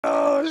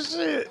Oh,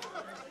 shit.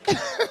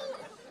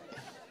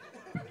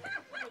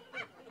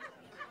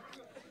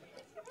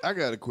 I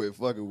gotta quit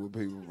fucking with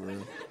people, bro.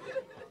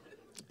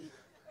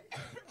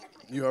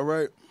 You all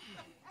right?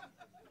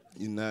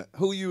 You not?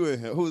 Who you in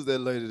here? Who's that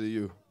lady to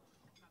you?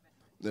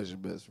 That's your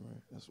best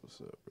friend. That's what's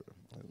up, bro.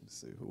 Let me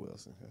see who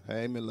else in here.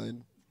 Hey,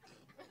 Milena.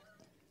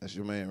 That's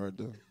your man right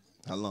there.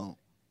 How long?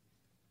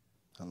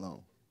 How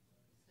long?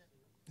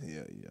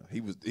 Yeah.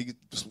 He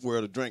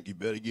swear to drink. You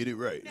better get it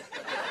right.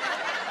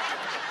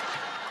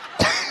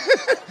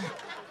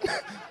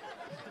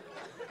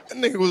 That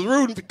nigga was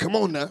rooting. Come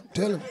on now,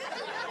 tell him.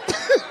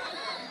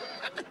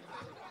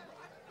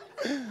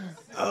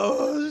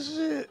 Oh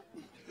shit!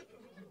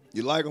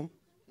 You like him?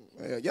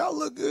 Yeah, y'all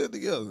look good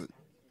together.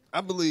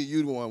 I believe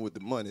you the one with the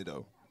money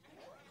though.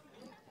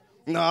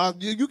 Nah,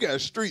 you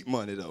got street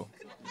money though.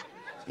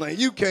 Like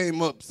you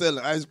came up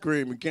selling ice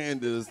cream and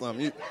candy or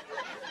something.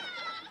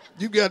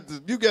 You got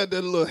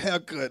that little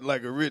haircut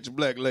like a rich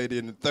black lady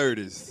in the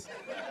 30s.